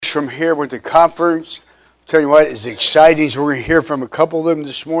from here with the conference. Tell you what, it's exciting. So we're going to hear from a couple of them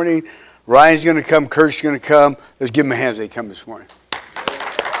this morning. Ryan's going to come. Kurt's going to come. Let's give them a hand as they come this morning.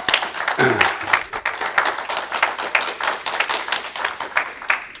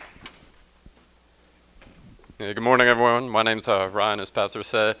 Yeah, good morning, everyone. My name's Ryan, as Pastor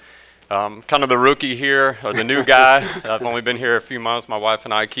said. Kind of the rookie here, or the new guy. I've only been here a few months, my wife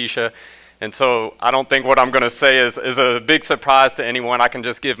and I, Keisha. And so I don't think what I'm going to say is a big surprise to anyone. I can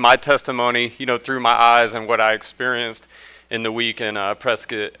just give my testimony, through my eyes and what I experienced in the week in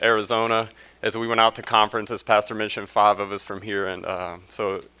Prescott, Arizona, as we went out to conference. As Pastor mentioned, 5 of us from here, and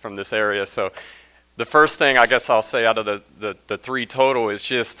so from this area. So the first thing I guess I'll say out of the 3 total is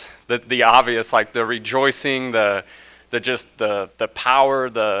just the obvious, like the rejoicing, the power,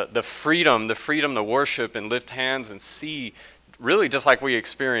 the freedom to worship and lift hands and see, really just like we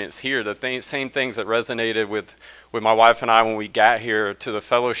experience here, same things that resonated with my wife and I when we got here to the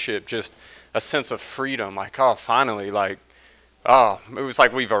fellowship, just a sense of freedom, like, oh, finally, like, oh, it was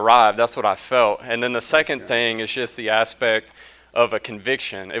like we've arrived. That's what I felt. And then the second thing is just the aspect of a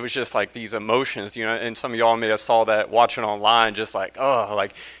conviction. It was just like these emotions, and some of y'all may have saw that watching online, just like, oh,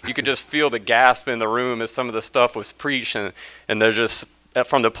 like you could just feel the gasp in the room as some of the stuff was preached, and they're just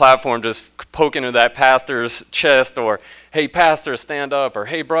from the platform just poking into that pastor's chest, or hey pastor, stand up, or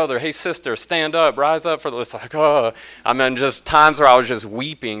hey brother, hey sister, stand up, rise up for this. Like, oh, I mean, just times where I was just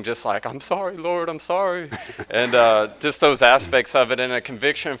weeping, just like, I'm sorry, Lord, I'm sorry. And just those aspects of it, and a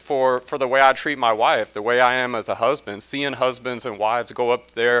conviction for the way I treat my wife, the way I am as a husband, seeing husbands and wives go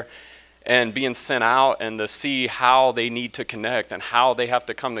up there and being sent out, and to see how they need to connect and how they have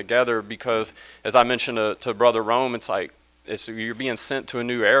to come together, because as I mentioned to Brother Rome, it's like, you're being sent to a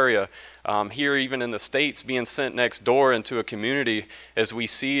new area. Here, even in the States, being sent next door into a community, as we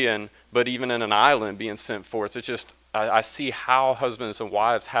see, but even in an island being sent forth. It's just, I see how husbands and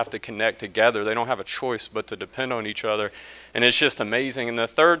wives have to connect together. They don't have a choice but to depend on each other. And it's just amazing. And the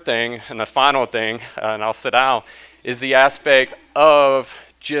third thing, and the final thing, and I'll sit down, is the aspect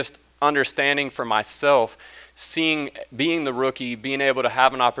of just understanding for myself, being the rookie, being able to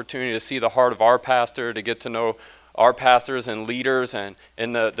have an opportunity to see the heart of our pastor, to get to know our pastors and leaders, and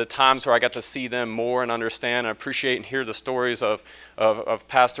in the times where I got to see them more and understand and appreciate and hear the stories of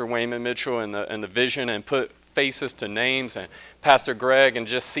Pastor Wayman Mitchell and the vision, and put faces to names, and Pastor Greg, and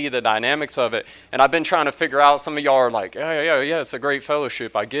just see the dynamics of it. And I've been trying to figure out, some of y'all are like, yeah, it's a great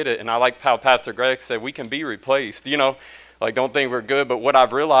fellowship, I get it. And I like how Pastor Greg said we can be replaced, like, don't think we're good. But what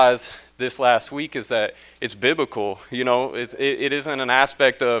I've realized this last week is that it's biblical. It isn't an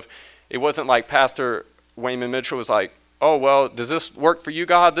aspect of, it wasn't like Pastor Wayman Mitchell was like, oh, well, does this work for you,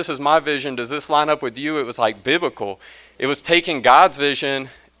 God? This is my vision. Does this line up with you? It was like biblical. It was taking God's vision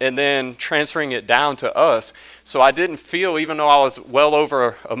and then transferring it down to us. So I didn't feel, even though I was well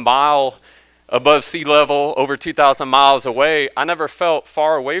over a mile above sea level, over 2,000 miles away, I never felt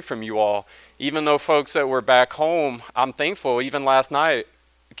far away from you all. Even though folks that were back home, I'm thankful. Even last night,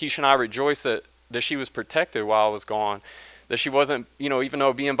 Keisha and I rejoiced that she was protected while I was gone. That she wasn't, even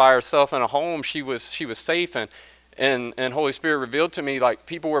though being by herself in a home, she was safe, and Holy Spirit revealed to me, like,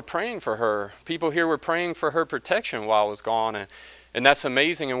 people were praying for her. People here were praying for her protection while I was gone, and that's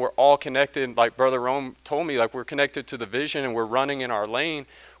amazing. And we're all connected, like Brother Rome told me, like, we're connected to the vision, and we're running in our lane,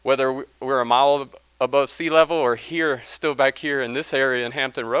 whether we're a mile above sea level or here, still back here in this area in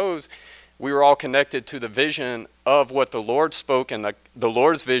Hampton Roads. We were all connected to the vision of what the Lord spoke, and the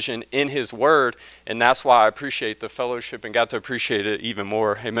Lord's vision in His Word, and that's why I appreciate the fellowship and got to appreciate it even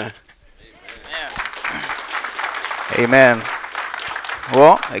more. Amen. Amen.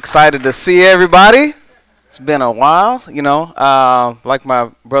 Well, excited to see everybody. It's been a while, like my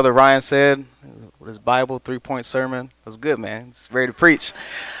brother Ryan said, with his Bible 3-point sermon. It was good, man. It's ready to preach.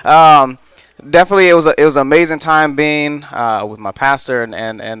 Definitely, it was an amazing time being with my pastor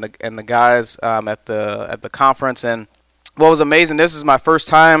and the guys at the conference. And what was amazing, this is my first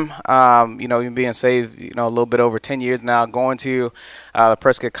time, even being saved, a little bit over 10 years now, going to the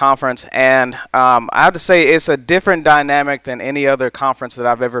Prescott conference. And I have to say, it's a different dynamic than any other conference that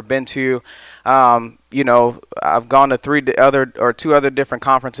I've ever been to. I've gone to 2 other different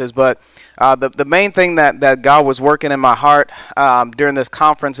conferences, but the main thing that God was working in my heart during this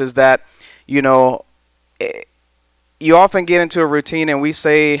conference is that, you often get into a routine, and we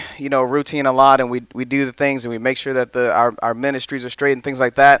say, routine a lot, and we do the things, and we make sure that our ministries are straight and things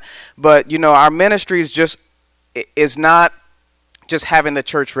like that. But, our ministries is not just having the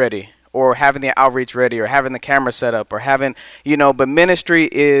church ready, or having the outreach ready, or having the camera set up, or having, but ministry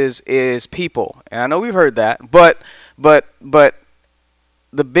is people. And I know we've heard that, but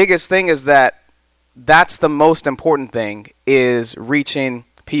the biggest thing is that's the most important thing, is reaching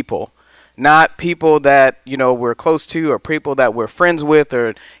people. Not people that, we're close to or people that we're friends with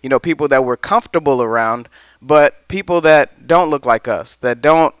or, people that we're comfortable around, but people that don't look like us, that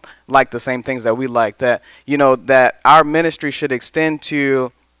don't like the same things that we like, that, that our ministry should extend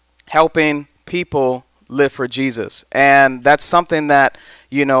to helping people live for Jesus. And that's something that,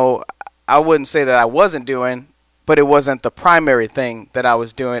 I wouldn't say that I wasn't doing, but it wasn't the primary thing that I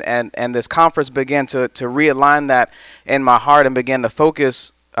was doing. And this conference began to realign that in my heart and began to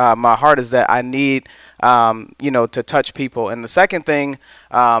focus my heart is that I need, to touch people. And the second thing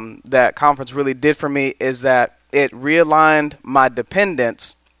that conference really did for me is that it realigned my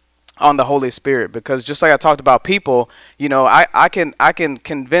dependence on the Holy Spirit. Because just like I talked about people, I can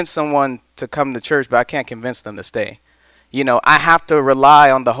convince someone to come to church, but I can't convince them to stay. I have to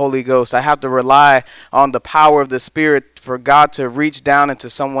rely on the Holy Ghost. I have to rely on the power of the Spirit for God to reach down into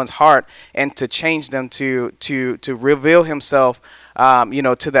someone's heart and to change them to reveal Himself,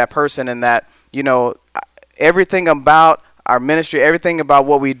 to that person. And that, everything about our ministry, everything about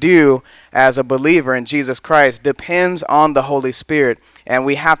what we do as a believer in Jesus Christ depends on the Holy Spirit. And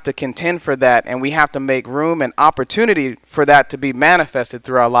we have to contend for that, and we have to make room and opportunity for that to be manifested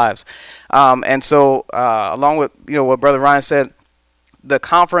through our lives. And so along with, what Brother Ryan said, the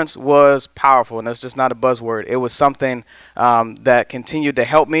conference was powerful, and that's just not a buzzword. It was something that continued to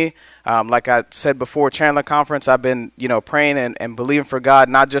help me. Like I said before, Chandler Conference, I've been, praying and believing for God,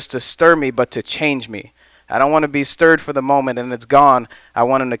 not just to stir me, but to change me. I don't want to be stirred for the moment and it's gone. I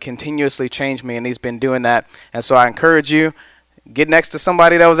want Him to continuously change me, and He's been doing that. And so I encourage you, get next to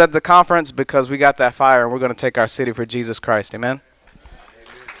somebody that was at the conference, because we got that fire and we're going to take our city for Jesus Christ. Amen.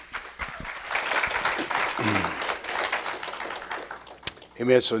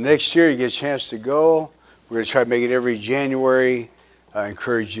 Amen. So next year you get a chance to go. We're going to try to make it every January. I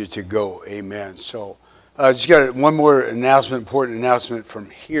encourage you to go. Amen. So just got one more important announcement from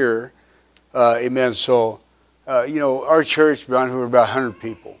here. Amen. So, our church, we're about 100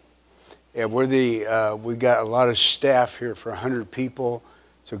 people. And we got a lot of staff here for 100 people.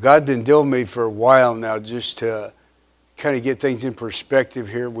 So God's been dealing with me for a while now just to kind of get things in perspective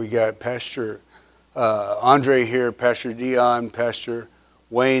here. We got Pastor Andre here, Pastor Dion, Pastor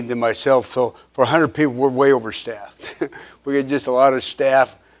Wayne, then myself. So for 100 people, we're way overstaffed. We got just a lot of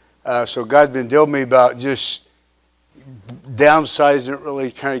staff. So God's been dealing with me about just downsizing it, really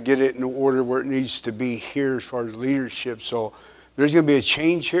kind of get it in order where it needs to be here as far as leadership. So there's going to be a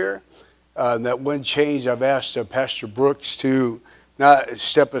change here. That one change, I've asked Pastor Brooks to not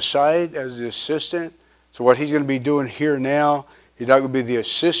step aside as the assistant. So what he's going to be doing here now, he's not going to be the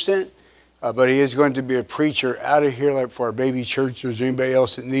assistant, but he is going to be a preacher out of here, like for our baby church. There's anybody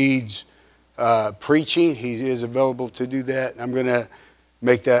else that needs preaching, he is available to do that. And I'm going to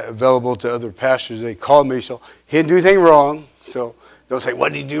make that available to other pastors. They call me, so he didn't do anything wrong. So they'll say,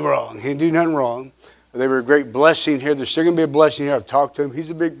 what did he do wrong? He didn't do nothing wrong. They were a great blessing here. There's still going to be a blessing here. I've talked to him. He's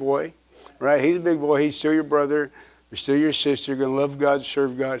a big boy, right? He's a big boy. He's still your brother. You're still your sister. You're going to love God,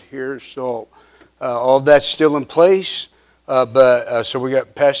 serve God here. So all of that's still in place. So we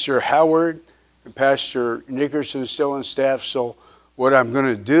got Pastor Howard and Pastor Nickerson still on staff. So what I'm going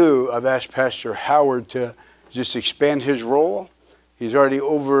to do, I've asked Pastor Howard to just expand his role. He's already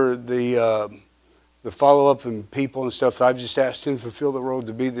over the follow-up and people and stuff. So I've just asked him to fulfill the role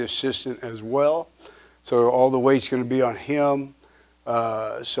to be the assistant as well. So all the weight's going to be on him.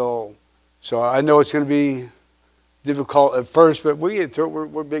 So I know it's going to be difficult at first, but we get through it.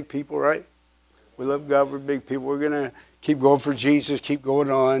 We're big people, right? We love God. We're big people. We're going to keep going for Jesus, keep going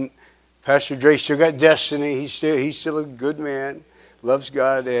on. Pastor Dre still got destiny. He's still a good man, loves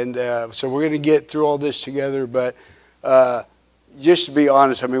God. And so we're going to get through all this together. But just to be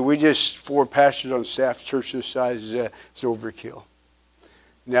honest, we just 4 pastors on staff, church this size, is overkill.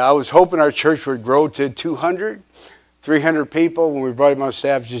 Now, I was hoping our church would grow to 200, 300 people. When we brought him on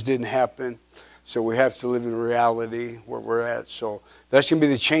staff, it just didn't happen. So we have to live in reality where we're at. So that's going to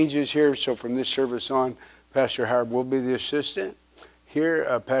be the changes here. So from this service on, Pastor Howard will be the assistant.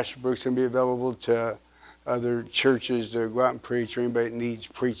 Here, Pastor Brooks is going to be available to other churches to go out and preach, or anybody that needs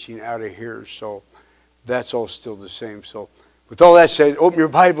preaching out of here. So that's all still the same. So with all that said, open your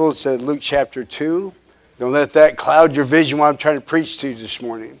Bibles to Luke chapter 2. Don't let that cloud your vision while I'm trying to preach to you this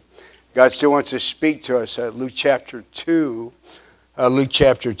morning. God still wants to speak to us at Luke chapter 2. Luke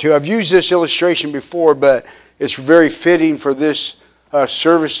chapter 2. I've used this illustration before, but it's very fitting for this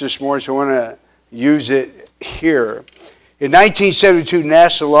service this morning, so I want to use it here. In 1972,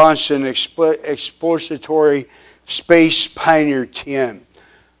 NASA launched an exploratory space Pioneer 10.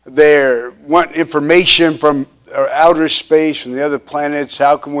 They want information from outer space, from the other planets.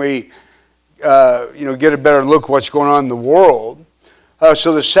 How can we get a better look at what's going on in the world?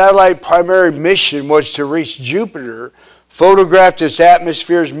 So the satellite primary mission was to reach Jupiter, photographed its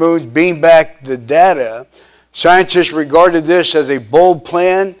atmospheres, moons, beam back the data. Scientists regarded this as a bold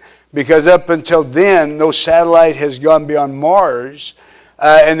plan because up until then, no satellite has gone beyond Mars,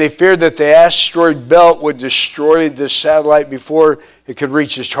 and they feared that the asteroid belt would destroy the satellite before it could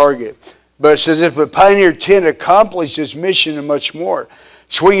reach its target. But it says if Pioneer 10 accomplished its mission and much more.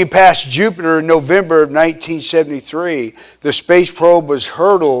 Swinging past Jupiter in November of 1973, the space probe was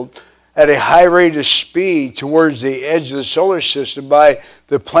hurtled at a high rate of speed towards the edge of the solar system by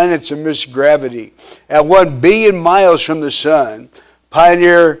the planet's immense gravity. At 1 billion miles from the sun,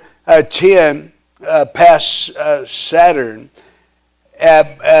 Pioneer 10 passed Saturn.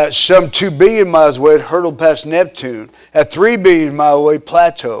 At some 2 billion miles away, it hurtled past Neptune. At 3 billion miles away,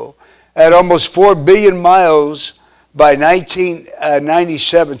 Plato. At almost 4 billion miles by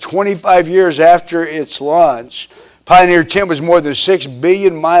 1997, 25 years after its launch, Pioneer 10 was more than 6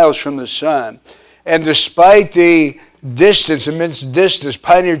 billion miles from the sun. And despite the distance, immense distance,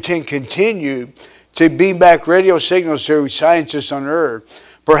 Pioneer 10 continued to beam back radio signals to scientists on Earth.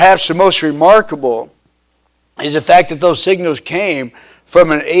 Perhaps the most remarkable is the fact that those signals came from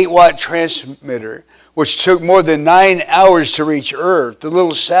an 8-watt transmitter, which took more than 9 hours to reach Earth. The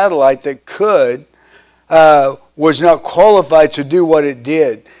little satellite that was not qualified to do what it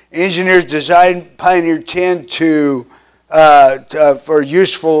did. Engineers designed Pioneer 10 for a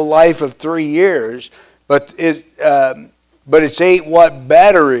useful life of 3 years, but its 8-watt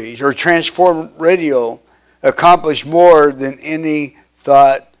batteries or transform radio accomplished more than any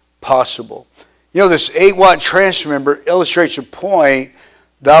thought possible. You know, this 8-watt transmitter illustrates a point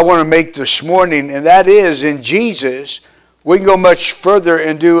that I want to make this morning, and that is in Jesus, we can go much further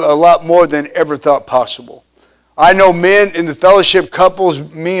and do a lot more than ever thought possible. I know men in the fellowship, couples,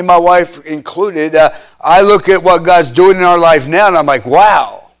 me and my wife included, I look at what God's doing in our life now and I'm like,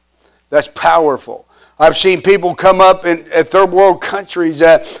 wow, that's powerful. I've seen people come up in third world countries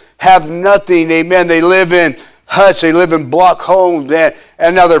that have nothing, amen. They live in huts, they live in block homes,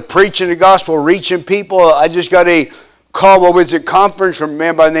 and now they're preaching the gospel, reaching people. I just got a call while we was at conference from a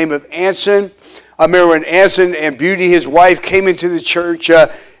man by the name of Anson. I remember when Anson and Beauty, his wife, came into the church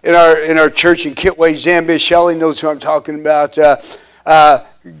in our church in Kitwe, Zambia. Shelley knows who I'm talking about.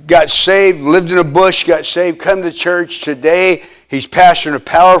 Got saved, lived in a bush, got saved, come to church. Today, he's pastoring a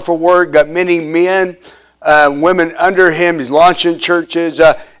powerful work, got many men, women under him. He's launching churches.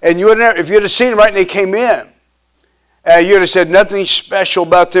 And if you would have seen them right when they came in, you would have said nothing special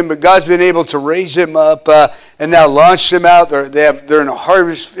about them, but God's been able to raise them up and now launch them out. They're in a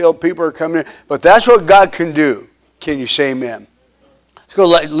harvest field. People are coming in. But that's what God can do. Can you say amen? Let's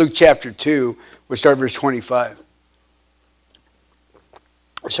go to Luke chapter 2. We'll start verse 25.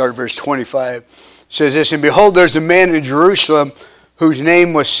 Start verse 25. It says this, and behold, there's a man in Jerusalem whose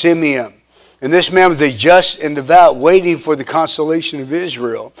name was Simeon. And this man was a just and devout, waiting for the consolation of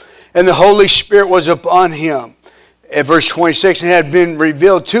Israel. And the Holy Spirit was upon him. At verse 26, it had been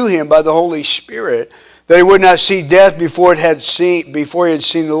revealed to him by the Holy Spirit that he would not see death before he had seen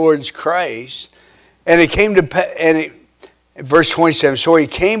the Lord's Christ. And it came to verse 27. So he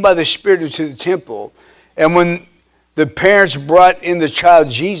came by the Spirit into the temple, and when the parents brought in the child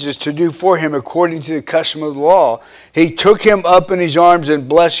Jesus to do for him according to the custom of the law, he took him up in his arms and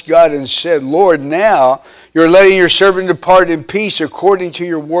blessed God and said, Lord, now you're letting your servant depart in peace according to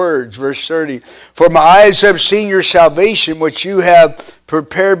your words. Verse 30, for my eyes have seen your salvation, which you have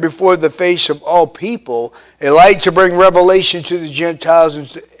prepared before the face of all people, a light to bring revelation to the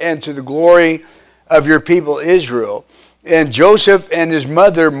Gentiles and to the glory of your people Israel. And Joseph and his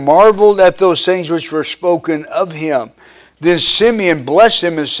mother marveled at those things which were spoken of him. Then Simeon blessed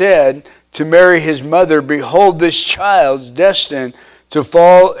him and said to Mary his mother, behold, this child's destined to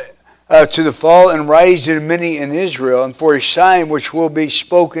fall to the fall and rising of many in Israel, and for a sign which will be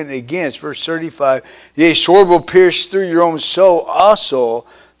spoken against. Verse 35, yea, sword will pierce through your own soul also,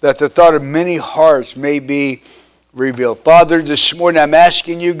 that the thought of many hearts may be revealed. Father, this morning I'm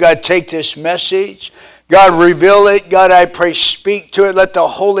asking you, God, take this message. God, reveal it. God, I pray, speak to it. Let the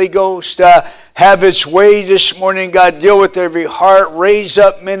Holy Ghost have its way this morning. God, deal with every heart. Raise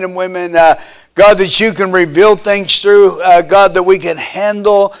up men and women, God, that you can reveal things through. God, that we can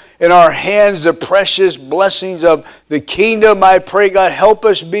handle in our hands the precious blessings of the kingdom. I pray, God, help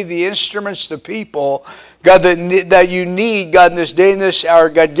us be the instruments, the people, God, that you need, God, in this day and this hour.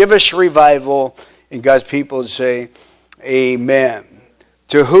 God, give us revival. And God's people would say, amen.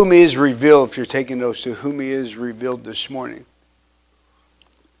 To whom he is revealed, if you're taking notes, to whom he is revealed this morning.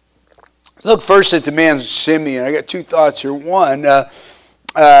 Look first at the man Simeon. I got two thoughts here. One,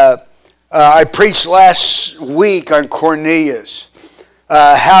 I preached last week on Cornelius.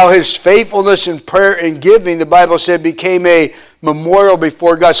 how his faithfulness in prayer and giving, the Bible said, became a memorial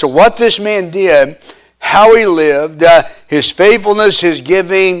before God. So what this man did, how he lived, his faithfulness, his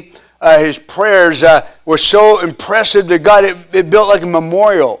giving, his prayers were so impressive to God, it built like a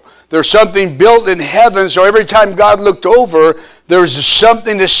memorial. There's something built in heaven, so every time God looked over, there was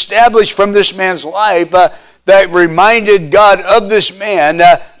something established from this man's life that reminded God of this man,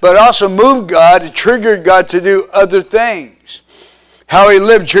 but also moved God, triggered God to do other things. How he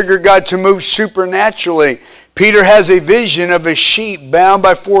lived triggered God to move supernaturally. Peter has a vision of a sheep bound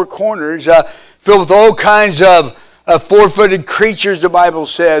by four corners, filled with all kinds of four-footed creatures, the Bible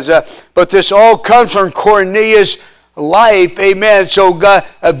says. But this all comes from Cornelius' life, amen. So God,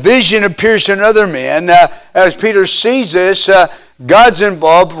 a vision appears to another man. As Peter sees this, God's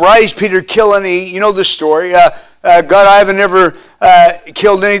involved. Rise, Peter, kill and eat. You know the story. God, I haven't ever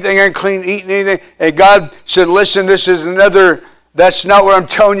killed anything unclean, eaten anything. And God said, listen, this is another... That's not what I'm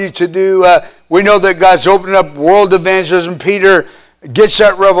telling you to do. We know that God's opened up world evangelism. Peter gets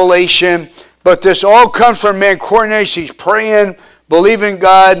that revelation. But this all comes from man Cornelius. He's praying, believing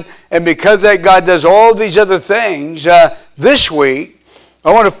God. And because of that, God does all these other things. This week,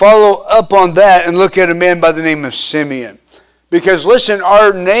 I want to follow up on that and look at a man by the name of Simeon. Because listen,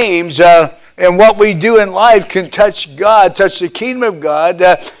 our names and what we do in life can touch God, touch the kingdom of God,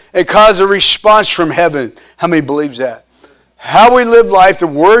 and cause a response from heaven. How many believes that? How we live life, the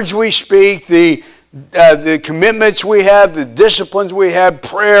words we speak, the commitments we have, the disciplines we have,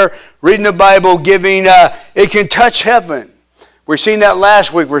 prayer, reading the Bible, giving, it can touch heaven. We're seeing that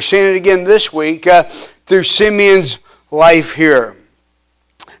last week. We're seeing it again this week through Simeon's life here.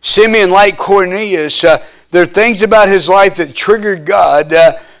 Simeon, like Cornelius, there are things about his life that triggered God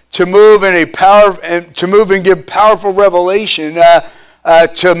to move and give powerful revelation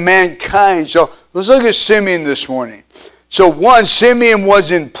to mankind. So let's look at Simeon this morning. So one, Simeon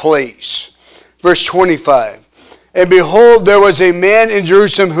was in place. Verse 25. And behold, there was a man in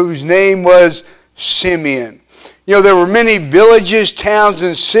Jerusalem whose name was Simeon. You know, there were many villages, towns,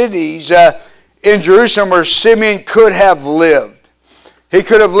 and cities in Jerusalem where Simeon could have lived. He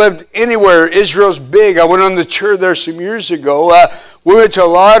could have lived anywhere. Israel's big. I went on the tour there some years ago. We went to a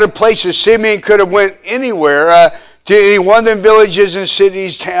lot of places. Simeon could have went anywhere to any one of them villages and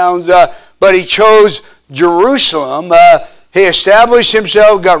cities, towns, but he chose Jerusalem. He established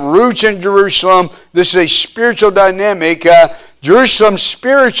himself, got roots in Jerusalem. This is a spiritual dynamic. Jerusalem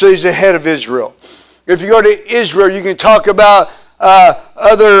spiritually is the head of Israel. If you go to Israel, you can talk about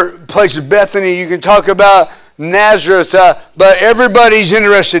other places, Bethany, you can talk about Nazareth, but everybody's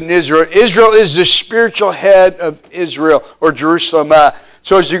interested in Israel. Israel is the spiritual head of Israel, or Jerusalem.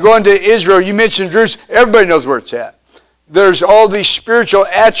 So as you go into Israel, you mention Jerusalem, everybody knows where it's at. There's all these spiritual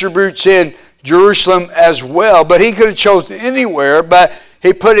attributes in Jerusalem as well, but he could have chosen anywhere, but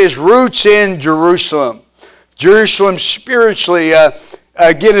he put his roots in Jerusalem. Jerusalem spiritually,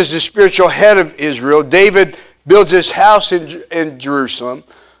 again, is the spiritual head of Israel. David builds his house in Jerusalem.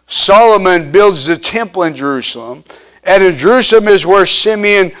 Solomon builds the temple in Jerusalem. And in Jerusalem is where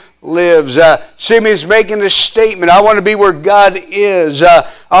Simeon lives. Simeon's making a statement. I want to be where God is. I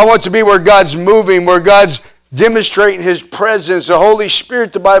want to be where God's moving, where God's demonstrating his presence. The Holy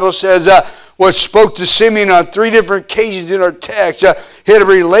Spirit, the Bible says, was spoke to Simeon on 3 different occasions in our text. He had a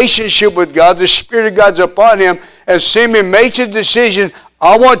relationship with God. The Spirit of God's upon him. And Simeon makes a decision,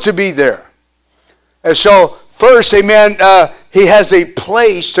 I want to be there. And so, first, amen, he has a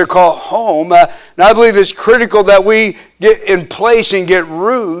place to call home. And I believe it's critical that we get in place and get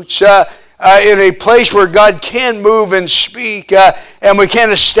roots in a place where God can move and speak. And we can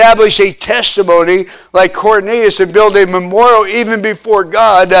establish a testimony like Cornelius and build a memorial even before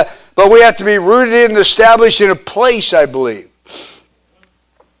God. But we have to be rooted in and established in a place, I believe.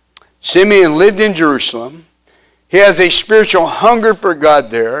 Simeon lived in Jerusalem. He has a spiritual hunger for God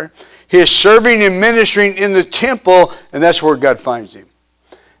there. He is serving and ministering in the temple, and that's where God finds him.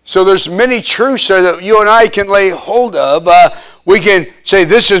 So there's many truths there that you and I can lay hold of. We can say,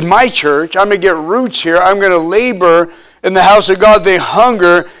 this is my church. I'm going to get roots here. I'm going to labor in the house of God. They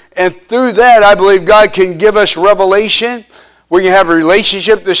hunger, and through that, I believe God can give us revelation. We can have a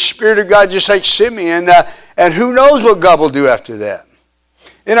relationship with the Spirit of God just like Simeon, and who knows what God will do after that.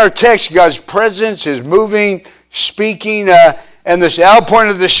 In our text, God's presence is moving, speaking, and this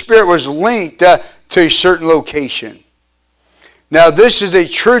outpouring of the Spirit was linked to a certain location. Now, this is a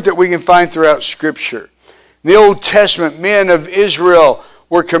truth that we can find throughout Scripture. In the Old Testament, men of Israel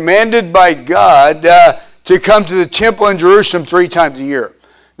were commanded by God to come to the temple in Jerusalem 3 times a year.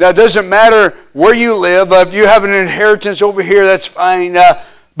 Now, it doesn't matter where you live. If you have an inheritance over here, that's fine.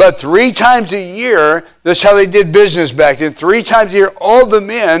 But 3 times a year, that's how they did business back then. 3 times a year, all the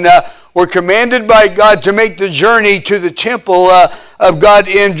men were commanded by God to make the journey to the temple of God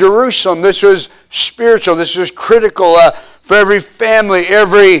in Jerusalem. This was spiritual. This was critical for every family,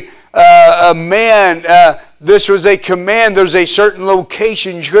 every man. This was a command. There's a certain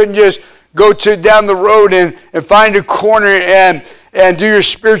location. You couldn't just go down the road and find a corner and do your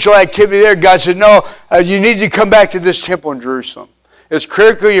spiritual activity there. God said, no, you need to come back to this temple in Jerusalem. It's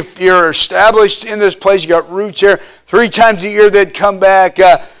critical if you're established in this place, you got roots here. 3 times a year they'd come back.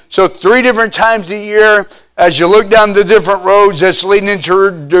 So 3 different times a year, as you look down the different roads that's leading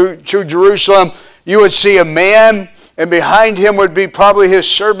into Jerusalem, you would see a man, and behind him would be probably his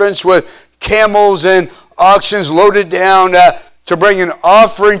servants with camels and oxen loaded down to bring an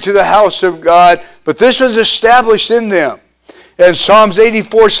offering to the house of God. But this was established in them. And Psalms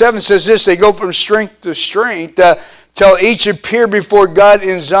 84:7 says this, they go from strength to strength till each appear before God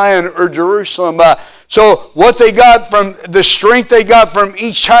in Zion or Jerusalem. So what they got from, the strength they got from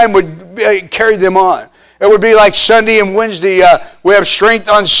each time would carry them on. It would be like Sunday and Wednesday. We have strength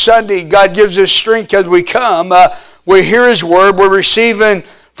on Sunday. God gives us strength as we come. We hear His Word. We're receiving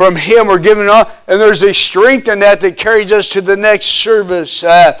from Him. We're giving on. And there's a strength in that carries us to the next service.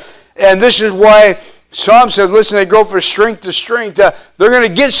 And this is why Psalm says, listen, they go from strength to strength. They're going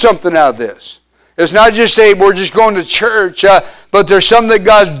to get something out of this. It's not just we're just going to church, but there's something that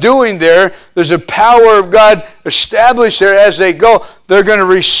God's doing there. There's a power of God established there as they go. They're going to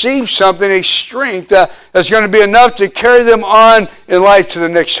receive something, a strength that's going to be enough to carry them on in life to the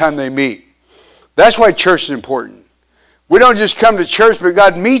next time they meet. That's why church is important. We don't just come to church, but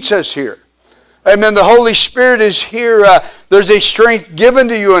God meets us here. Amen. The Holy Spirit is here. There's a strength given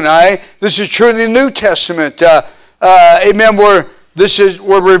to you and I. This is true in the New Testament. Amen. This is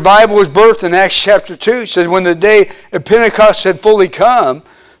where revival was birthed in Acts chapter 2. It says, when the day of Pentecost had fully come,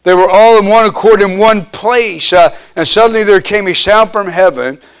 they were all in one accord in one place. And suddenly there came a sound from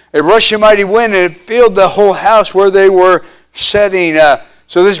heaven, a rushing mighty wind, and it filled the whole house where they were sitting.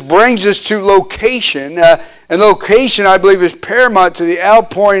 So this brings us to location. And location, I believe, is paramount to the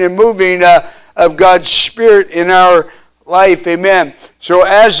outpouring and moving of God's Spirit in our life. Amen. So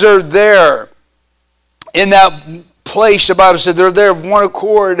as they're there in that place, the Bible said they're there of one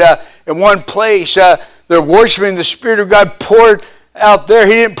accord in one place. They're worshiping. The Spirit of God poured out there.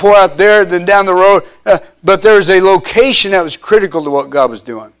 He didn't pour out there, then down the road. But there was a location that was critical to what God was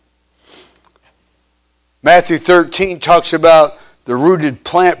doing. Matthew 13 talks about the rooted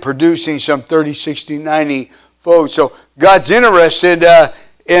plant producing some 30, 60, 90 fold. So God's interested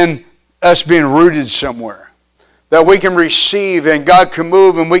in us being rooted somewhere, that we can receive and God can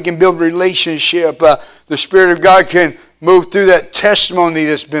move and we can build relationship. The Spirit of God can move through that testimony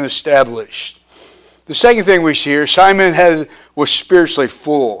that's been established. The second thing we see here, Simon was spiritually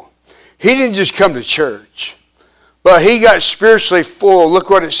full. He didn't just come to church, but he got spiritually full. Look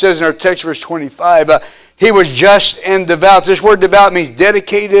what it says in our text, verse 25. He was just and devout. This word devout means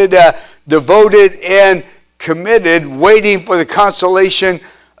dedicated, devoted, and committed, waiting for the consolation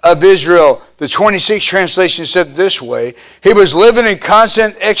of Israel. The 26th translation said this way: he was living in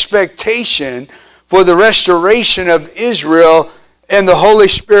constant expectation for the restoration of Israel, and the Holy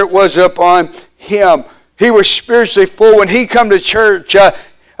Spirit was upon him. He was spiritually full. When he come to church,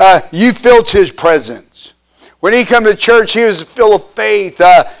 you felt his presence. When he come to church, he was full of faith.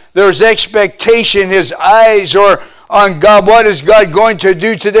 There was expectation. His eyes are on God. What is God going to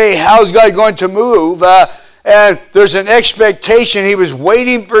do today? How is God going to move? And there's an expectation. He was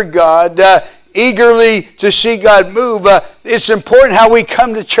waiting for God, eagerly to see God move. It's important how we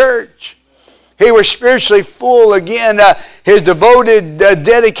come to church. He was spiritually full. Again, his devoted,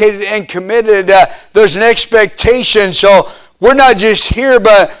 dedicated, and committed. There's an expectation. So we're not just here,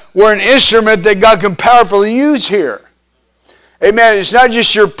 but we're an instrument that God can powerfully use here. Amen. It's not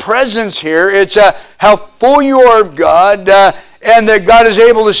just your presence here. It's how full you are of God, and that God is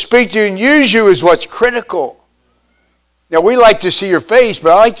able to speak to you and use you is what's critical. Now, we like to see your face,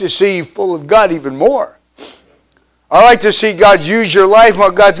 but I like to see you full of God even more. I like to see God use your life,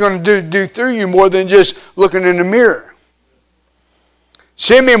 what God's going to do through you, more than just looking in the mirror.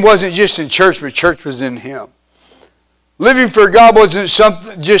 Simeon wasn't just in church, but church was in him. Living for God wasn't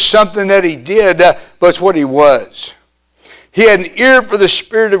just something that he did, but it's what he was. He had an ear for the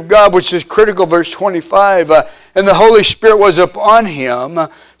Spirit of God, which is critical, verse 25. And the Holy Spirit was upon him.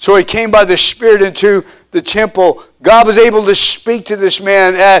 So he came by the Spirit into the temple. God was able to speak to this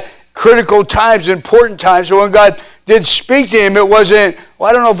man at critical times, important times. So when God did speak to him, it wasn't, well,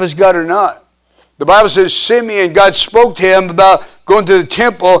 I don't know if it's God or not. The Bible says Simeon, God spoke to him about going to the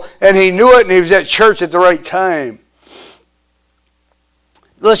temple, and he knew it, and he was at church at the right time.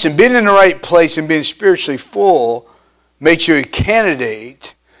 Listen, being in the right place and being spiritually full makes you a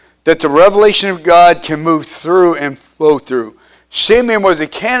candidate that the revelation of God can move through and flow through. Simeon was a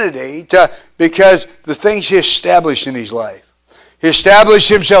candidate because the things he established in his life. He established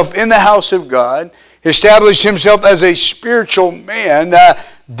himself in the house of God. He established himself as a spiritual man,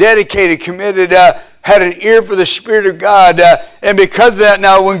 dedicated, committed, had an ear for the Spirit of God. And because of that,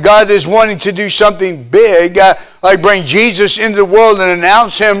 now when God is wanting to do something big, like bring Jesus into the world and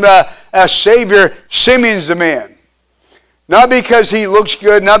announce him as Savior, Simeon's the man. Not because he looks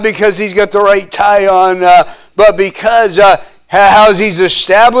good, not because he's got the right tie on, but because how he's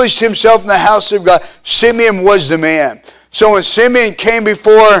established himself in the house of God. Simeon was the man. So when Simeon came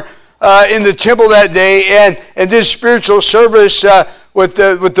before in the temple that day and did spiritual service with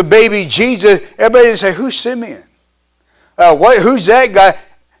the baby Jesus, everybody would say, "Who's Simeon? Who's that guy?"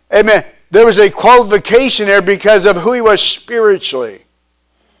 Amen. There was a qualification there because of who he was spiritually.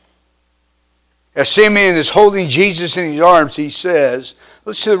 As Simeon is holding Jesus in his arms, he says,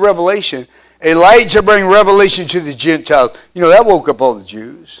 let's see the revelation. A light to bring revelation to the Gentiles. You know, that woke up all the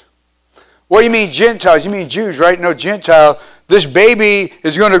Jews. What do you mean Gentiles? You mean Jews, right? No, Gentile. This baby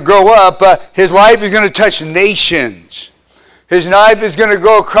is going to grow up. His life is going to touch nations. His life is going to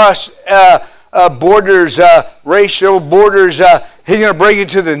go across borders, racial borders. He's going to bring it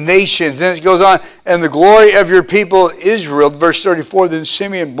to the nations. Then it goes on, and the glory of your people Israel, verse 34, then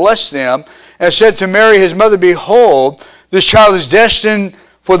Simeon blessed them and said to Mary his mother, behold, this child is destined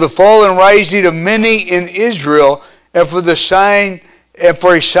for the fall and rising of many in Israel, and for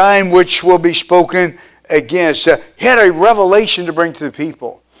a sign which will be spoken against. He had a revelation to bring to the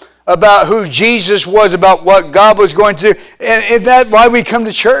people about who Jesus was, about what God was going to do. And that's why we come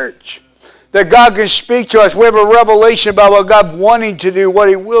to church. That God can speak to us. We have a revelation about what God wanting to do, what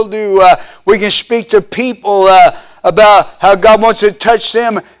he will do. We can speak to people about how God wants to touch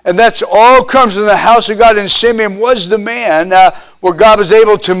them. And that's all comes in the house of God. And Simeon was the man where God was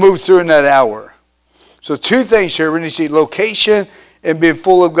able to move through in that hour. So two things here. When you see location and being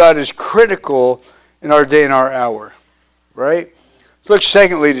full of God is critical in our day and our hour. Right? Let's look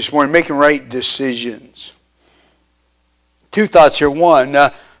secondly this morning, making right decisions. Two thoughts here. One,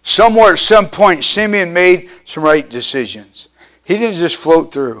 somewhere at some point, Simeon made some right decisions. He didn't just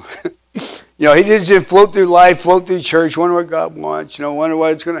float through. He didn't just float through life, float through church, wonder what God wants, wonder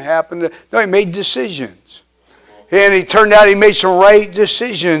what's going to happen. No, he made decisions. And he turned out he made some right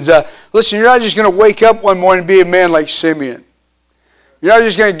decisions. Listen, you're not just going to wake up one morning and be a man like Simeon. You're not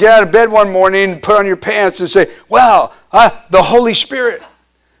just going to get out of bed one morning and put on your pants and say, wow, the Holy Spirit.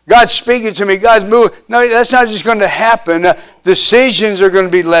 God's speaking to me. God's moving. No, that's not just going to happen. Decisions are going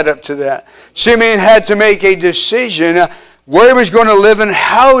to be led up to that. Simeon had to make a decision where he was going to live and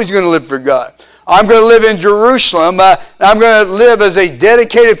how he's going to live for God. I'm going to live in Jerusalem. I'm going to live as a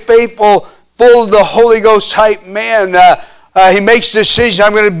dedicated, faithful, full of the Holy Ghost type man. He makes decisions.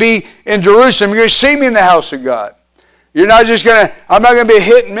 I'm going to be in Jerusalem. You're going to see me in the house of God. You're not just going to, I'm not going to be a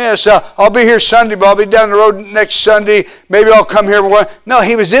hit and miss. I'll be here Sunday, but I'll be down the road next Sunday. Maybe I'll come here. No,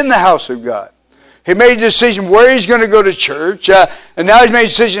 he was in the house of God. He made a decision where he's going to go to church. And now he's made a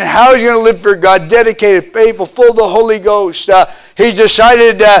decision how he's going to live for God, dedicated, faithful, full of the Holy Ghost. He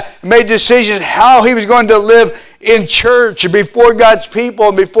decided, made decisions how he was going to live in church before God's people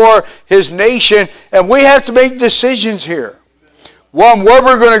and before his nation. And we have to make decisions here. One, where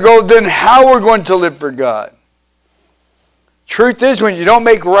we're going to go, then how we're going to live for God. Truth is, when you don't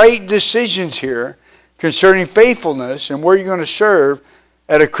make right decisions here concerning faithfulness and where you're going to serve,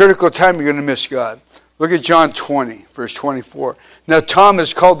 at a critical time you're going to miss God. Look at John 20, verse 24. Now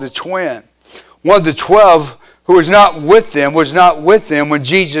Thomas, called the twin, one of the 12 who was not with them when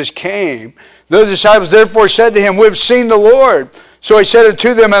Jesus came. The disciples therefore said to him, we've seen the Lord. So he said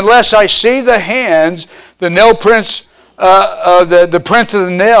unto them, unless I see the hands, the nail prints, the print of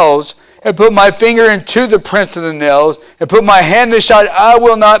the nails, and put my finger into the print of the nails, and put my hand in the side, I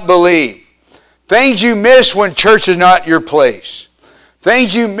will not believe. Things you miss when church is not your place.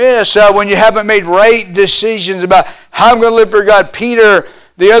 Things you miss when you haven't made right decisions about how I'm going to live for God. Peter,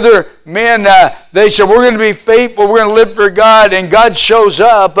 the other men, they said, we're going to be faithful, we're going to live for God, and God shows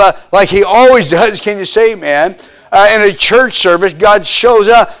up like he always does, can you say, man? In a church service, God shows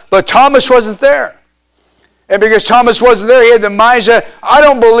up, but Thomas wasn't there. And because Thomas wasn't there, he had the mindset, I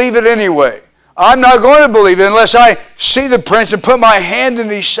don't believe it anyway. I'm not going to believe it unless I see the prints and put my hand in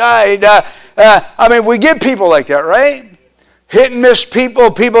his side. We get people like that, right? Hit and miss people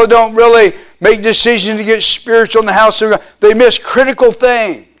don't really make decisions to get spiritual in the house of God. They miss critical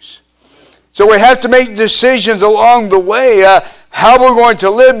things. So we have to make decisions along the way how we're going to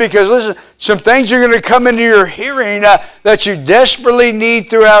live, because listen, Some things are going to come into your hearing that you desperately need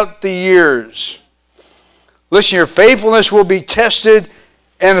throughout the years. Listen, your faithfulness will be tested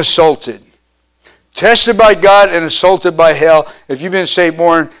and assaulted. Tested by God and assaulted by hell. If you've been saved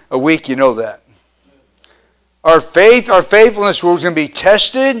more than a week, you know that. Our faithfulness was going to be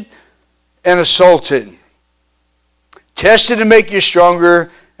tested and assaulted. Tested to make you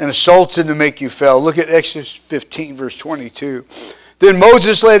stronger and assaulted to make you fail. Look at Exodus 15, verse 22. Then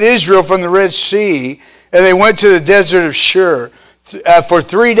Moses led Israel from the Red Sea, and they went to the desert of Shur. For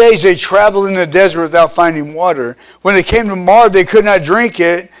 3 days they traveled in the desert without finding water. When they came to Marah, they could not drink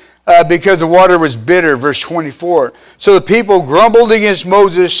it because the water was bitter. Verse 24. So the people grumbled against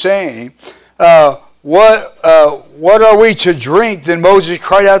Moses, saying, What are we to drink? Then Moses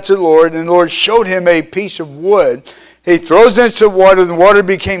cried out to the Lord, and the Lord showed him a piece of wood. He throws it into the water, the water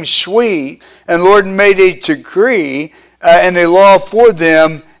became sweet, and the Lord made a decree and a law for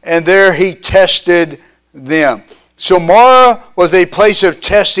them, and there he tested them. So Marah was a place of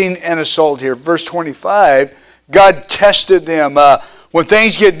testing and assault here. Verse 25, God tested them. When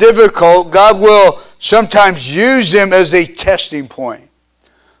things get difficult, God will sometimes use them as a testing point.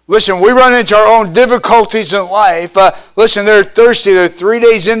 Listen, we run into our own difficulties in life. Listen, they're thirsty. They're 3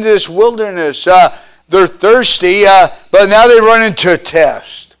 days into this wilderness. They're thirsty, but now they run into a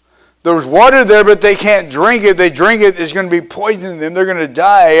test. There's water there, but they can't drink it. They drink it, it's going to be poisoning them. They're going to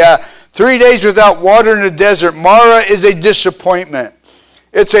die. 3 days without water in the desert. Marah is a disappointment.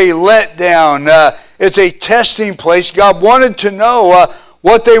 It's a letdown. It's a testing place. God wanted to know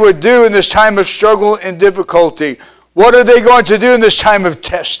what they would do in this time of struggle and difficulty. What are they going to do in this time of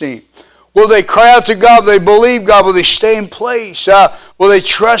testing? Will they cry out to God? Will they believe God? Will they stay in place? Will they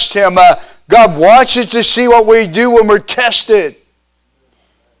trust Him? God watches to see what we do when we're tested.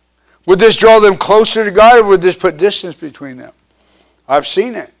 Would this draw them closer to God, or would this put distance between them? I've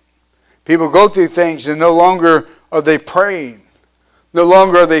seen it. People go through things and no longer are they praying. No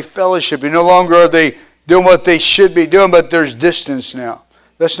longer are they fellowshipping. No longer are they doing what they should be doing, but there's distance now.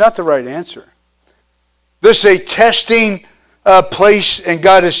 That's not the right answer. This is a testing place, and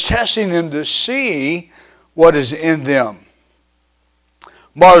God is testing them to see what is in them.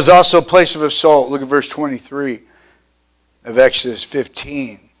 Marah is also a place of assault. Look at verse 23 of Exodus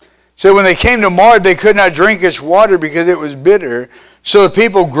 15. So when they came to Marah, they could not drink its water because it was bitter. So the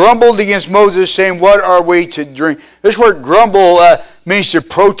people grumbled against Moses, saying, What are we to drink? This word grumble means to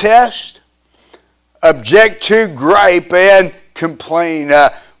protest, object to, gripe, and complain.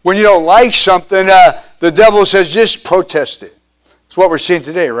 When you don't like something, the devil says, just protest it. That's what we're seeing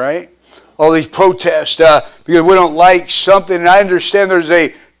today, right? All these protests because we don't like something. And I understand there's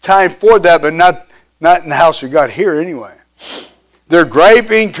a time for that, but not in the house of God here anyway. They're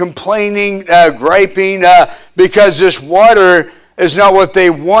griping, complaining, griping because this water is not what they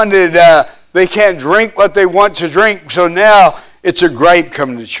wanted. They can't drink what they want to drink. So now it's a gripe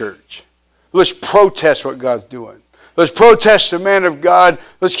coming to church. Let's protest what God's doing. Let's protest the man of God.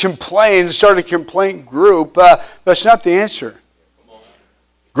 Let's complain. Let's start a complaint group. That's not the answer.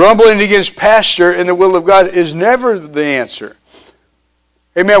 Grumbling against pastor in the will of God is never the answer.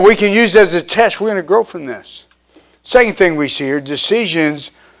 Amen. We can use that as a test. We're going to grow from this. Second thing we see here,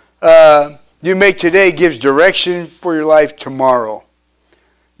 decisions you make today gives direction for your life tomorrow.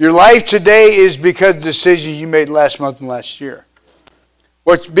 Your life today is because of decisions you made last month and last year.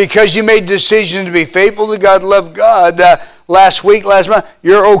 Because you made decisions to be faithful to God, love God last week, last month,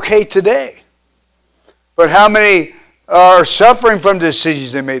 you're okay today. But how many are suffering from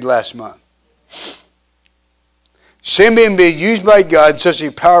decisions they made last month? Simeon being used by God in such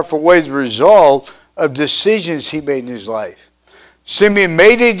a powerful way as a result of decisions he made in his life. Simeon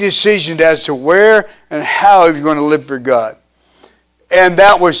made a decision as to where and how he was going to live for God. And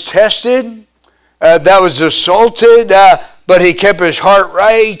that was tested, that was assaulted, but he kept his heart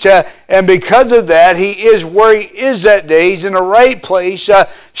right. And because of that, he is where he is that day. He's in the right place,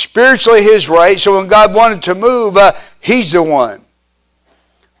 spiritually he's right. So when God wanted to move, he's the one.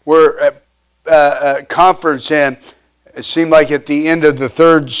 We're at a conference, and it seemed like at the end of the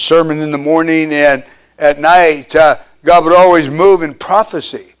third sermon in the morning and at night, God would always move in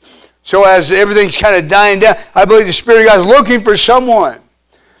prophecy. So as everything's kind of dying down, I believe the Spirit of God is looking for someone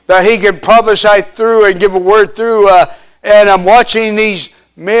that He can prophesy through and give a word through. And I'm watching these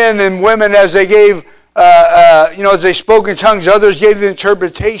men and women as they gave, as they spoke in tongues, others gave the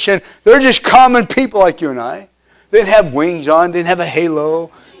interpretation. They're just common people like you and I. They didn't have wings on, they didn't have a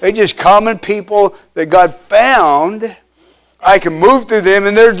halo. They're just common people that God found. I can move through them,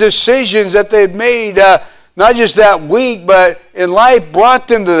 and their decisions that they've made, not just that week, but in life, brought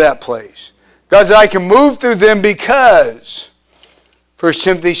them to that place. God said, I can move through them because 1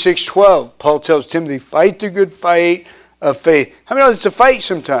 Timothy 6:12, Paul tells Timothy, fight the good fight of faith. How many know it's a fight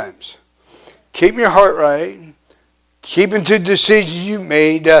sometimes? Keep your heart right. Keeping to decisions you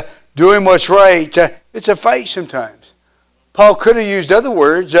made. Doing what's right. It's a fight sometimes. Paul could have used other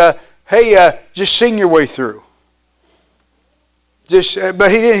words. Just sing your way through.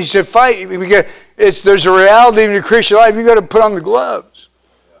 But he didn't. He said fight. Because there's a reality in your Christian life. You got to put on the gloves.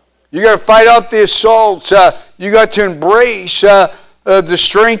 You got to fight off the assaults. You got to embrace the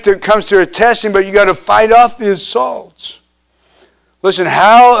strength that comes through a testing, but you got to fight off the assaults. Listen,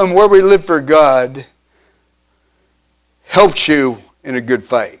 how and where we live for God helps you in a good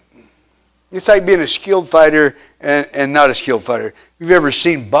fight. It's like being a skilled fighter and not a skilled fighter. If you've ever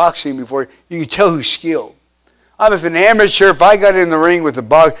seen boxing before, you can tell who's skilled. If an amateur, if I got in the ring with a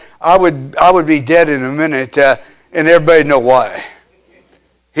box, I would be dead in a minute, and everybody know why.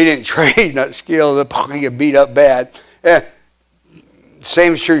 He didn't train, not skilled. He get beat up bad.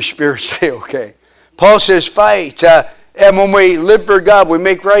 Same is true spiritually, okay. Paul says fight. And when we live for God, we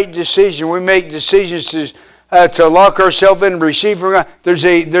make right decisions. We make decisions to lock ourselves in and receive from God. There's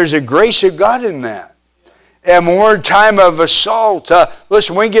a grace of God in that. And when we're in time of assault,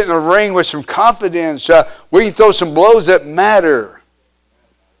 listen, we get in the ring with some confidence. We can throw some blows that matter.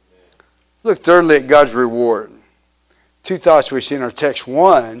 Look thirdly at God's reward. Two thoughts we see in our text.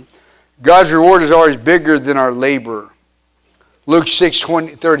 One, God's reward is always bigger than our labor. Luke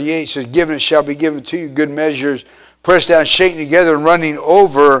 6:38 says, given it shall be given to you, good measures, pressed down, shaken together, and running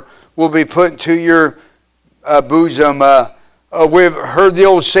over will be put into your bosom. We've heard the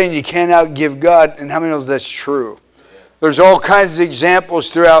old saying, you can't outgive God, and how many knows that's true? There's all kinds of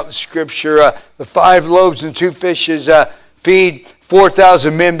examples throughout Scripture. The 5 loaves and 2 fishes feed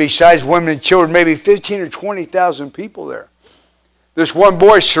 4,000 men besides women and children, maybe 15 or 20,000 people there. This one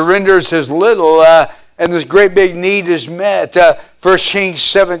boy surrenders his little, and this great big need is met. 1 Kings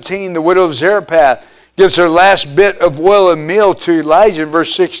 17, the widow of Zarephath gives her last bit of oil and meal to Elijah.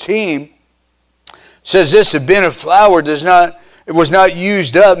 Verse 16 says this, the bin of flour it was not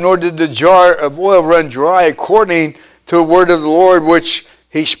used up, nor did the jar of oil run dry, according to the word of the Lord, which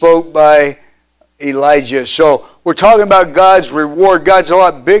he spoke by Elijah. So we're talking about God's reward. God's a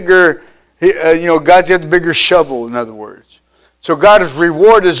lot bigger. God's got the bigger shovel, in other words. So God's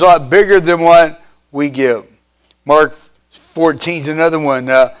reward is a lot bigger than what we give. Mark 14 is another one.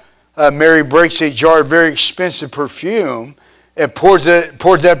 Mary breaks a jar of very expensive perfume and pours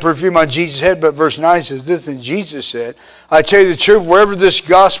that perfume on Jesus' head. But verse 9 says this, and Jesus said, I tell you the truth, wherever this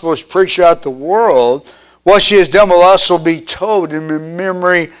gospel is preached out the world, what she has done will also be told in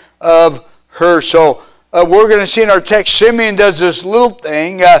memory of her. So we're going to see in our text, Simeon does this little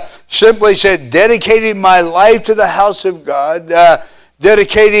thing, simply said, dedicating my life to the house of God,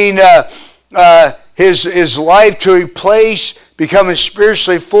 dedicating his life to a place, becoming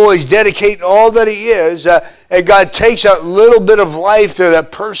spiritually full. He's dedicating all that he is. And God takes that little bit of life to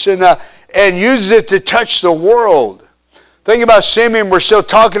that person and uses it to touch the world. Think about Simeon. We're still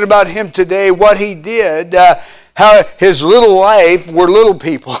talking about him today, what he did, how his little life, we're little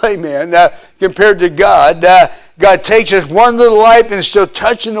people, amen, compared to God. God takes his one little life and is still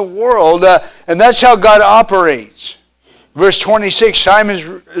touching the world, and that's how God operates. Verse 26,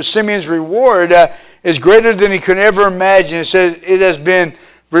 Simeon's reward is greater than he could ever imagine. It says it has been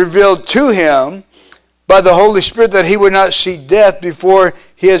revealed to him by the Holy Spirit that he would not see death before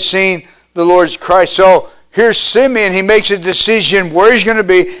he had seen the Lord's Christ. So here's Simeon. He makes a decision where he's going to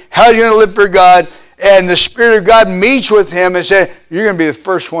be, how he's going to live for God, and the Spirit of God meets with him and says, you're going to be the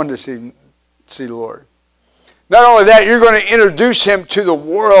first one to see the Lord. Not only that, you're going to introduce him to the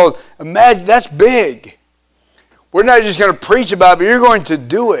world. Imagine, that's big. We're not just going to preach about it, but you're going to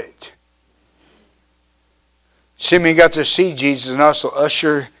do it. Simeon got to see Jesus and also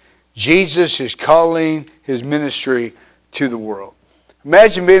usher Jesus, his calling, his ministry to the world.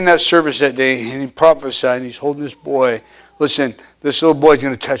 Imagine being in that service that day and he prophesied and he's holding this boy. Listen, this little boy is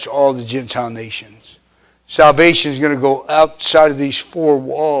going to touch all the Gentile nations. Salvation is going to go outside of these 4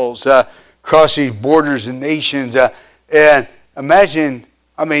 walls, across these borders and nations. And imagine,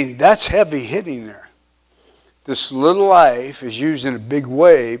 that's heavy hitting there. This little life is used in a big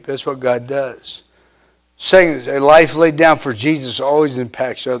way. That's what God does. Saying a life laid down for Jesus always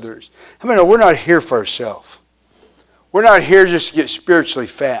impacts others. We're not here for ourselves. We're not here just to get spiritually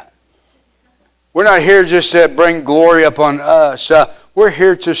fat. We're not here just to bring glory upon us. We're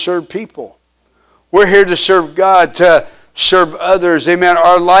here to serve people. We're here to serve God, to serve others. Amen.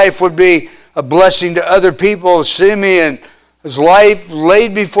 Our life would be a blessing to other people. Simeon, his life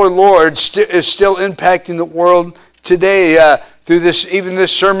laid before the Lord is still impacting the world today. Through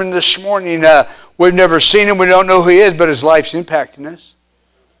this sermon this morning, We've never seen him. We don't know who he is, but his life's impacting us.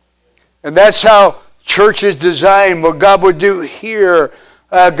 And that's how church is designed. What God would do here,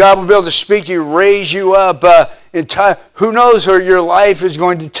 God will be able to speak to you, raise you up in time. Who knows where your life is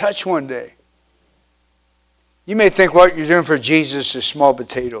going to touch one day? You may think what you're doing for Jesus is small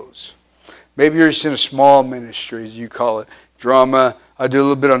potatoes. Maybe you're just in a small ministry, as you call it. Drama. I do a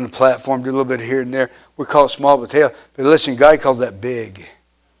little bit on the platform, do a little bit here and there. We call it small potato. But listen, God calls that big.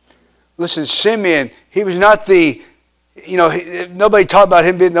 Listen, Simeon, he was not the, nobody talked about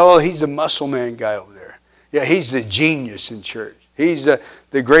him being, he's the muscle man guy over there. Yeah, he's the genius in church. He's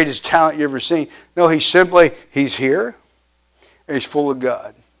the greatest talent you've ever seen. No, he's here, and he's full of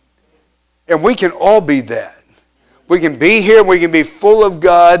God. And we can all be that. We can be here, and we can be full of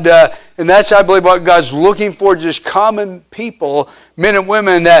God, and that's, I believe, what God's looking for, just common people, men and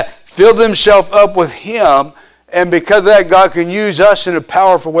women that fill themselves up with him, and because of that, God can use us in a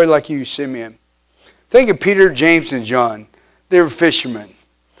powerful way like he used Simeon. Think of Peter, James, and John. They were fishermen.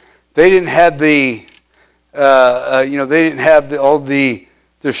 They didn't have their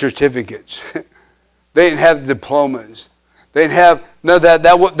certificates. They didn't have the diplomas. They didn't have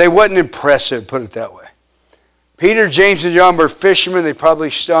they wasn't impressive, put it that way. Peter, James, and John were fishermen. They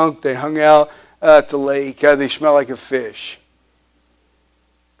probably stunk. They hung out at the lake. They smelled like a fish.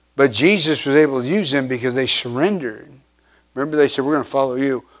 But Jesus was able to use them because they surrendered. Remember, they said, we're going to follow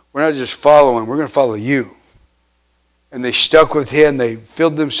you. We're not just following. We're going to follow you. And they stuck with him. They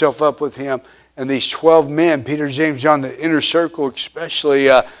filled themselves up with him. And these 12 men, Peter, James, John, the inner circle especially,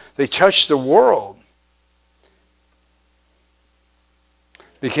 they touched the world.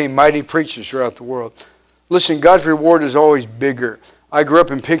 Became mighty preachers throughout the world. Listen, God's reward is always bigger. I grew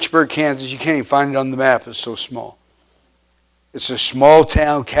up in Pittsburgh, Kansas. You can't even find it on the map. It's so small. It's a small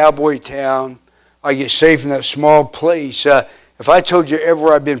town, cowboy town. I get saved from that small place. If I told you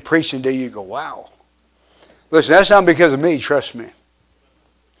everywhere I've been preaching today, you'd go, wow. Listen, that's not because of me, trust me.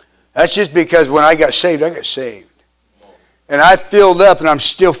 That's just because when I got saved, I got saved. And I filled up, and I'm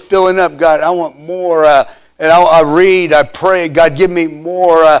still filling up. God, I want more. And I read, I pray, God, give me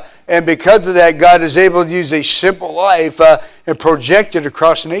more. And because of that, God is able to use a simple life and project it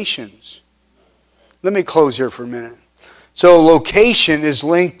across nations. Let me close here for a minute. So location is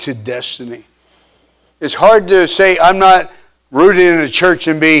linked to destiny. It's hard to say I'm not rooted in a church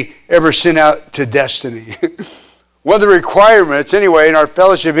and be ever sent out to destiny. One of the requirements, anyway, in our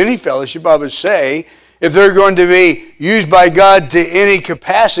fellowship, any fellowship, I would say, if they're going to be used by God to any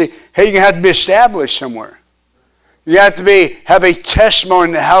capacity, hey, you're going to have to be established somewhere. You have to have a testimony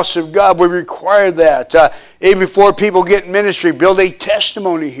in the house of God. We require that. Even before people get in ministry, build a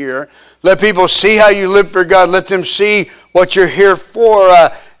testimony here. Let people see how you live for God. Let them see what you're here for.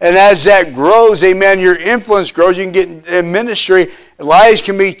 And as that grows, amen, your influence grows. You can get in ministry. Lives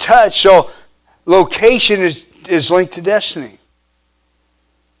can be touched. So location is linked to destiny.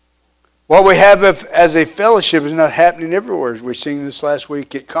 What we have as a fellowship is not happening everywhere, as we sing this last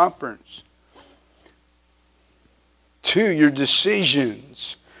week at conference. 2, your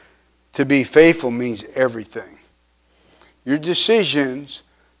decisions to be faithful means everything. Your decisions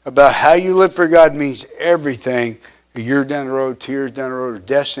about how you live for God means everything. A year down the road, 2 years down the road, or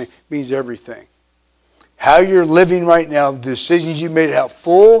destiny means everything. How you're living right now, the decisions you made, how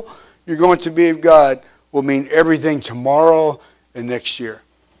full you're going to be of God will mean everything tomorrow and next year.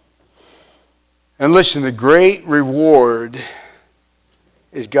 And listen, the great reward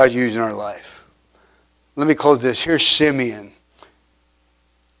is God using our life. Let me close this. Here's Simeon.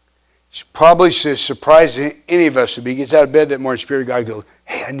 It's probably surprising any of us. If he gets out of bed that morning, Spirit of God goes,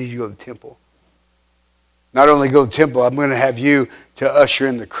 hey, I need you to go to the temple. Not only go to the temple, I'm going to have you to usher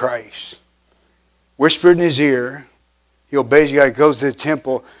in the Christ. Whispered in his ear. He obeys God, goes to the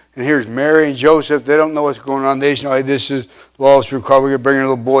temple, and here's Mary and Joseph. They don't know what's going on. They just know, hey, this is lawless required. We're going to bring a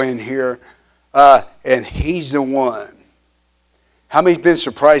little boy in here. And he's the one. How many have been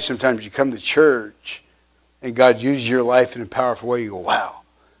surprised sometimes you come to church and God uses your life in a powerful way? You go, wow,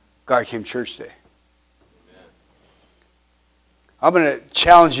 God came to church today. Amen. I'm going to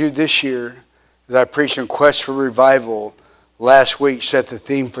challenge you this year, as I preached on Quest for Revival last week, set the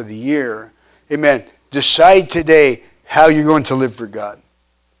theme for the year. Amen. Decide today how you're going to live for God.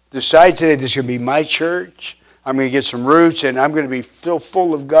 Decide today this is going to be my church. I'm going to get some roots, and I'm going to be filled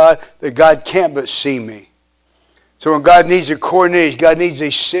full of God that God can't but see me. So when God needs a Cornelius, God needs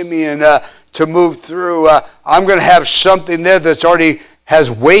a Simeon to move through, I'm going to have something there that's already has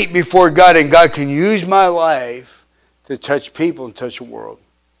weight before God, and God can use my life to touch people and touch the world.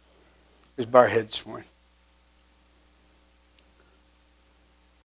 Let's bow our heads this morning.